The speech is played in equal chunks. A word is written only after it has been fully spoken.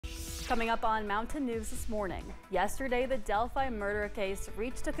Coming up on Mountain News this morning. Yesterday, the Delphi murder case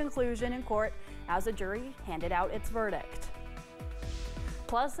reached a conclusion in court as a jury handed out its verdict.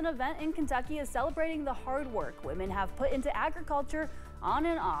 Plus, an event in Kentucky is celebrating the hard work women have put into agriculture on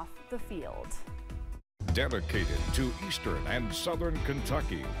and off the field. Dedicated to Eastern and Southern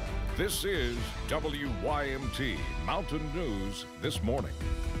Kentucky, this is WYMT Mountain News this morning.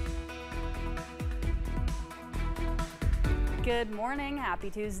 Good morning.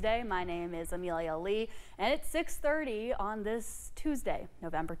 Happy Tuesday. My name is Amelia Lee, and it's 6:30 on this Tuesday,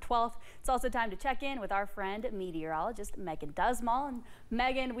 November 12th. It's also time to check in with our friend meteorologist Megan Dusmall. And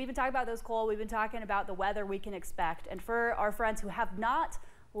Megan, we've been talking about those cold. We've been talking about the weather we can expect. And for our friends who have not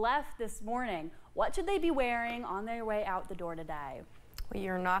left this morning, what should they be wearing on their way out the door today? Well,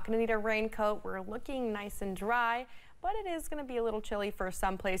 you're not going to need a raincoat. We're looking nice and dry, but it is going to be a little chilly for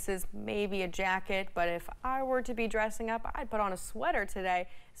some places, maybe a jacket. But if I were to be dressing up, I'd put on a sweater today,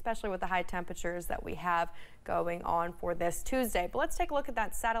 especially with the high temperatures that we have going on for this Tuesday. But let's take a look at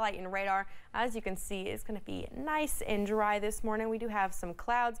that satellite and radar. As you can see, it's going to be nice and dry this morning. We do have some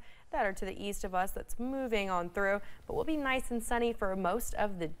clouds that are to the east of us that's moving on through, but we'll be nice and sunny for most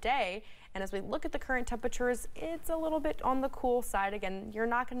of the day. And as we look at the current temperatures, it's a little bit on the cool side. Again, you're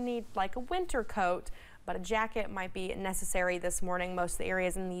not going to need like a winter coat, but a jacket might be necessary this morning. Most of the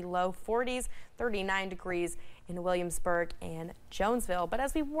areas in the low 40s, 39 degrees in Williamsburg and Jonesville. But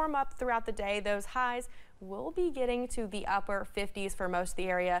as we warm up throughout the day, those highs will be getting to the upper 50s for most of the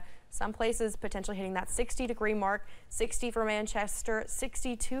area. Some places potentially hitting that 60-degree mark, 60 for Manchester,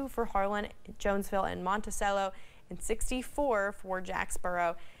 62 for Harlan, Jonesville, and Monticello, and 64 for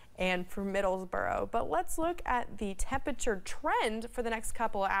Jacksboro and for Middlesboro. But let's look at the temperature trend for the next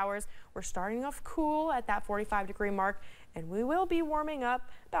couple of hours. We're starting off cool at that 45-degree mark, and we will be warming up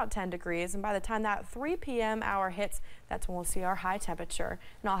about 10 degrees. And by the time that 3 p.m. hour hits, that's when we'll see our high temperature.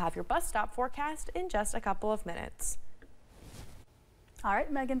 And I'll have your bus stop forecast in just a couple of minutes. All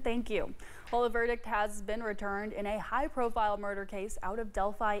right, Megan, thank you. Well, the verdict has been returned in a high-profile murder case out of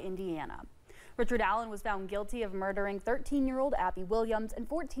Delphi, Indiana. Richard Allen was found guilty of murdering 13-year-old Abby Williams and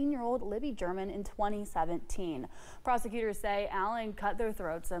 14-year-old Libby German in 2017. Prosecutors say Allen cut their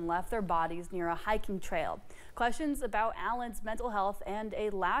throats and left their bodies near a hiking trail. Questions about Allen's mental health and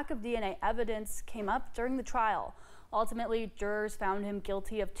a lack of DNA evidence came up during the trial. Ultimately, jurors found him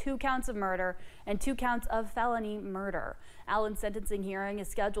guilty of 2 counts of murder and 2 counts of felony murder. Allen's sentencing hearing is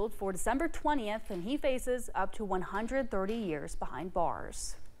scheduled for December 20th, and he faces up to 130 years behind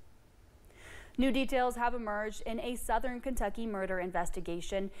bars. New details have emerged in a Southern Kentucky murder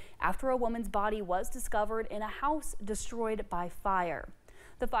investigation after a woman's body was discovered in a house destroyed by fire.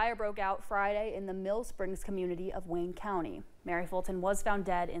 The fire broke out Friday in the Mill Springs community of Wayne County. Mary Fulton was found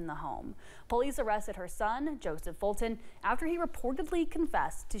dead in the home. Police arrested her son, Joseph Fulton, after he reportedly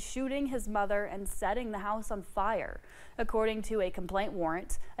confessed to shooting his mother and setting the house on fire. According to a complaint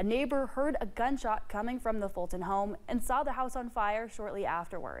warrant, a neighbor heard a gunshot coming from the Fulton home and saw the house on fire shortly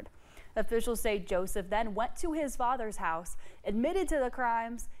afterward. Officials say Joseph then went to his father's house, admitted to the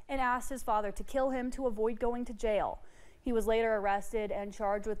crimes, and asked his father to kill him to avoid going to jail. He was later arrested and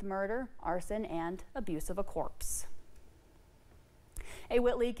charged with murder, arson, and abuse of a corpse. A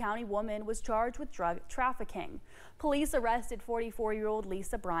Whitley County woman was charged with drug trafficking. Police arrested 44-year-old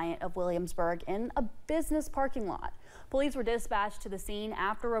Lisa Bryant of Williamsburg in a business parking lot. Police were dispatched to the scene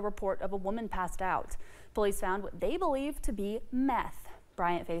after a report of a woman passed out. Police found what they believe to be meth.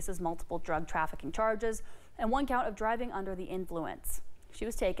 Bryant faces multiple drug trafficking charges and 1 count of driving under the influence. She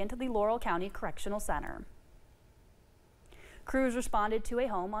was taken to the Laurel County Correctional Center. Crews responded to a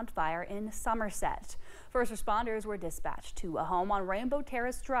home on fire in Somerset. First responders were dispatched to a home on Rainbow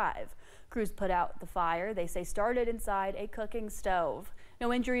Terrace Drive. Crews put out the fire they say started inside a cooking stove.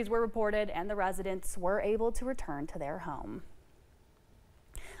 No injuries were reported, and the residents were able to return to their home.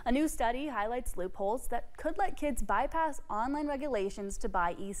 A new study highlights loopholes that could let kids bypass online regulations to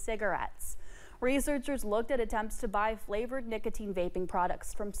buy e-cigarettes. Researchers looked at attempts to buy flavored nicotine vaping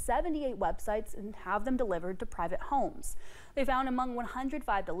products from 78 websites and have them delivered to private homes. They found among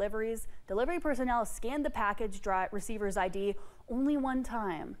 105 deliveries, delivery personnel scanned the package receiver's ID only 1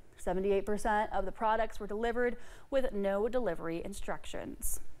 time. 78% of the products were delivered with no delivery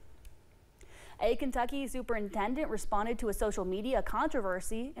instructions. A Kentucky superintendent responded to a social media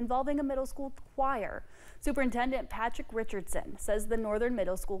controversy involving a middle school choir. Superintendent Patrick Richardson says the Northern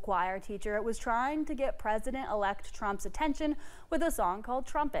Middle School choir teacher was trying to get President-elect Trump's attention with a song called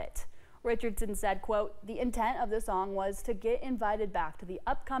Trumpet. Richardson said, quote, "The intent of the song was to get invited back to the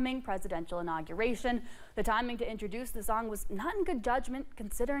upcoming presidential inauguration. The timing to introduce the song was not in good judgment,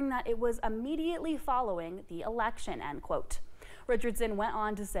 considering that it was immediately following the election," end quote. Richardson went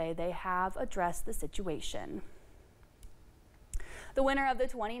on to say they have addressed the situation. The winner of the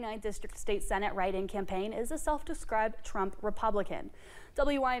 29th District State Senate write-in campaign is a self-described Trump Republican.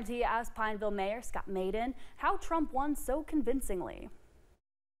 WYMT asked Pineville Mayor Scott Maiden how Trump won so convincingly.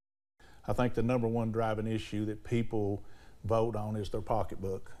 I think the #1 driving issue that people vote on is their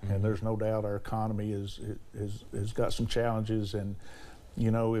pocketbook, and there's no doubt our economy has got some challenges. And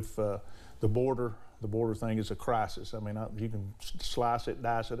you know, if the border thing is a crisis, I mean, you can slice it,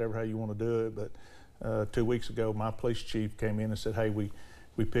 dice it, however you want to do it. But 2 weeks ago, my police chief came in and said, "Hey, we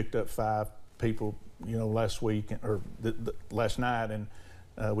picked up 5 people, you know, last week or last night, and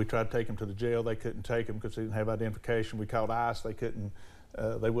we tried to take them to the jail. They couldn't take them because they didn't have identification. We called ICE. They couldn't."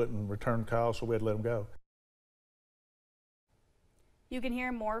 They wouldn't return calls, so we had to let them go. You can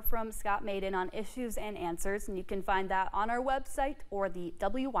hear more from Scott Maiden on Issues and Answers, and you can find that on our website or the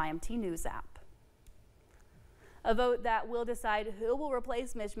WYMT News app. A vote that will decide who will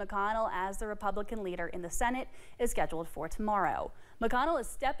replace Mitch McConnell as the Republican leader in the Senate is scheduled for tomorrow. McConnell is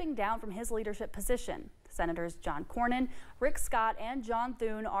stepping down from his leadership position. Senators John Cornyn, Rick Scott, and John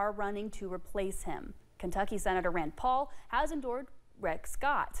Thune are running to replace him. Kentucky Senator Rand Paul has endorsed Rick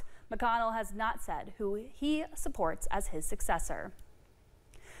Scott. McConnell has not said who he supports as his successor.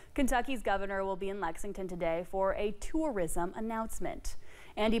 Kentucky's governor will be in Lexington today for a tourism announcement.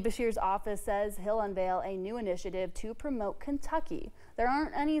 Andy Beshear's office says he'll unveil a new initiative to promote Kentucky. There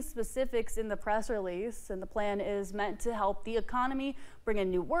aren't any specifics in the press release, and the plan is meant to help the economy, bring in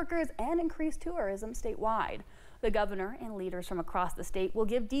new workers, and increase tourism statewide. The governor and leaders from across the state will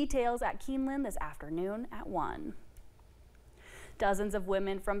give details at Keeneland this afternoon at 1. Dozens of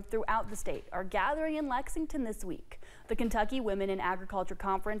women from throughout the state are gathering in Lexington this week. The Kentucky Women in Agriculture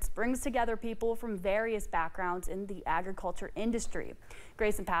Conference brings together people from various backgrounds in the agriculture industry.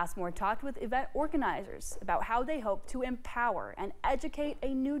 Grayson Passmore talked with event organizers about how they hope to empower and educate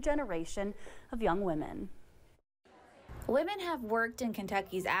a new generation of young women. Women have worked in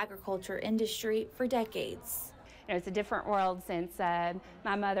Kentucky's agriculture industry for decades. It's a different world since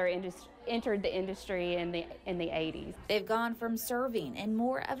my mother entered the industry in the 80s. They've gone from serving in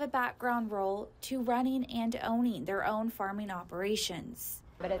more of a background role to running and owning their own farming operations.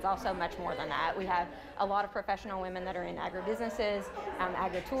 But it's also much more than that. We have a lot of professional women that are in agribusinesses,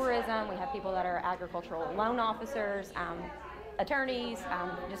 agritourism. We have people that are agricultural loan officers, attorneys,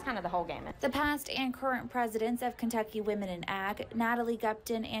 just kind of the whole gamut. The past and current presidents of Kentucky Women in Ag, Natalie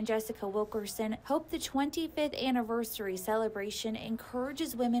Gupton and Jessica Wilkerson, hope the 25th anniversary celebration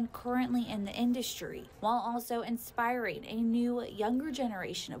encourages women currently in the industry, while also inspiring a new, younger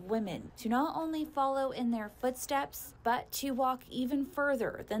generation of women to not only follow in their footsteps, but to walk even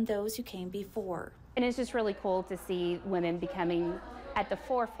further than those who came before. And it's just really cool to see women becoming at the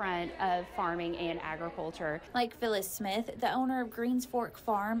forefront of farming and agriculture. Like Phyllis Smith, the owner of Greens Fork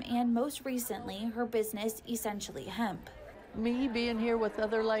Farm, and most recently her business, Essentially Hemp. Me being here with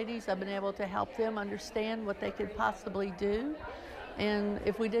other ladies, I've been able to help them understand what they could possibly do. And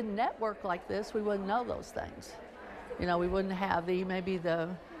if we didn't network like this, we wouldn't know those things. You know, we wouldn't have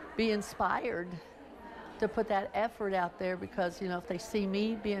be inspired to put that effort out there, because, you know, if they see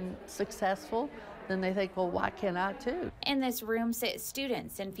me being successful, then they think, well, why can't I too? In this room sit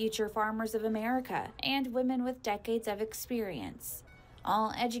students and future farmers of America and women with decades of experience,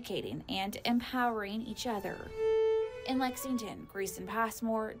 all educating and empowering each other. In Lexington, Grayson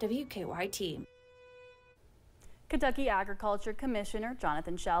Passmore, WKYT. Kentucky Agriculture Commissioner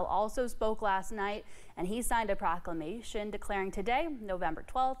Jonathan Schell also spoke last night, and he signed a proclamation declaring today, November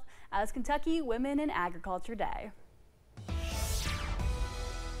 12th, as Kentucky Women in Agriculture Day.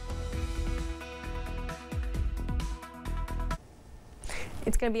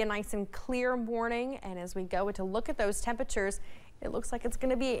 It's going to be a nice and clear morning, and as we go to look at those temperatures, it looks like it's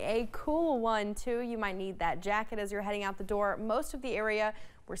going to be a cool one too. You might need that jacket as you're heading out the door. Most of the area,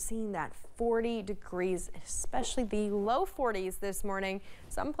 we're seeing that 40 degrees, especially the low 40s this morning.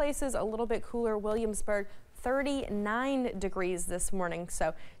 Some places a little bit cooler. Williamsburg, 39 degrees this morning,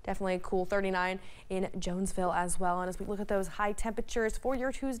 so definitely a cool 39 in Jonesville as well. And as we look at those high temperatures for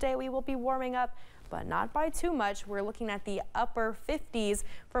your Tuesday, we will be warming up, but not by too much. We're looking at the upper 50s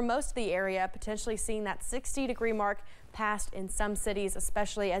for most of the area, potentially seeing that 60-degree mark passed in some cities,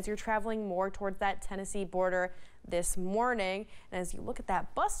 especially as you're traveling more towards that Tennessee border this morning. And as you look at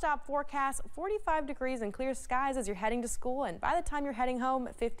that bus stop forecast, 45 degrees and clear skies as you're heading to school, and by the time you're heading home,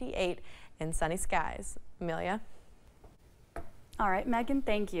 58 in sunny skies. Amelia. All right, Megan,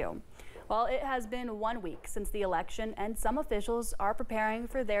 thank you. Well, it has been 1 week since the election, and some officials are preparing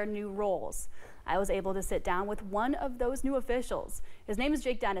for their new roles. I was able to sit down with one of those new officials. His name is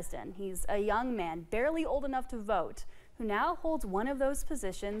Jake Denniston. He's a young man, barely old enough to vote. who now holds one of those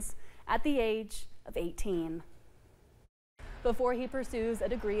positions at the age of 18. Before he pursues a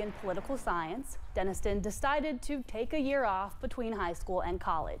degree in political science, Denniston decided to take a year off between high school and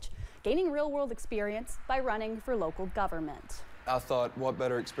college, gaining real-world experience by running for local government. I thought, what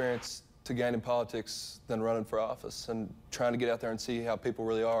better experience to gain in politics than running for office and trying to get out there and see how people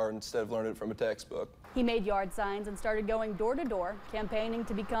really are instead of learning it from a textbook. He made yard signs and started going door to door, campaigning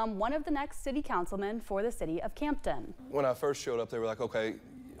to become one of the next city councilmen for the city of Campton. When I first showed up, they were like, okay,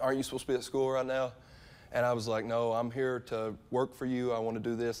 aren't you supposed to be at school right now? And I was like, no, I'm here to work for you. I want to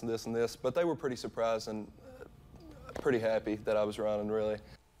do this and this and this. But they were pretty surprised and pretty happy that I was running, really.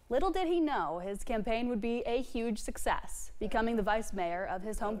 Little did he know his campaign would be a huge success, becoming the vice mayor of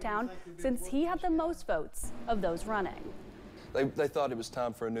his hometown since he had the most votes of those running. They thought it was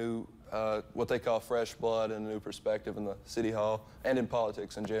time for a new, what they call fresh blood and a new perspective in the city hall and in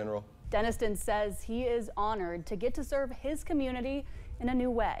politics in general. Denniston says he is honored to get to serve his community in a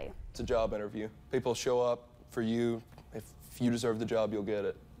new way. It's a job interview. People show up for you. If you deserve the job, you'll get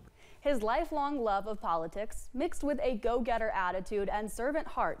it. His lifelong love of politics, mixed with a go-getter attitude and servant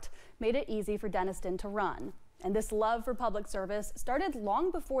heart, made it easy for Denniston to run. And this love for public service started long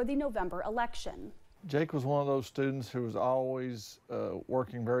before the November election. Jake was one of those students who was always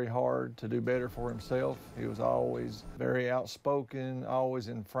working very hard to do better for himself. He was always very outspoken, always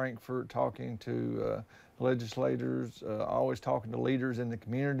in Frankfort talking to legislators, always talking to leaders in the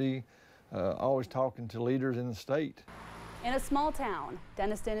community, always talking to leaders in the state. In a small town,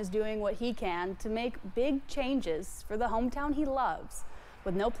 Denniston is doing what he can to make big changes for the hometown he loves,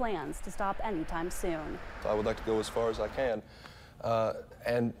 with no plans to stop anytime soon. I would like to go as far as I can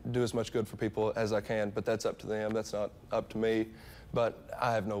and do as much good for people as I can, but that's up to them. That's not up to me. But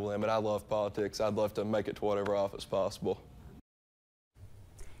I have no limit. I love politics. I'd love to make it to whatever office possible.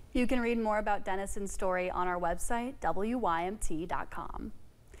 You can read more about Denniston's story on our website, WYMT.com.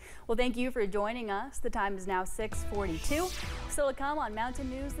 Well, thank you for joining us. The time is now 6:42. Still to come on Mountain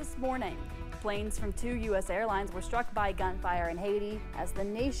News this morning. Planes from 2 U.S. airlines were struck by gunfire in Haiti as the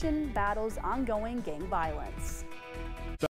nation battles ongoing gang violence.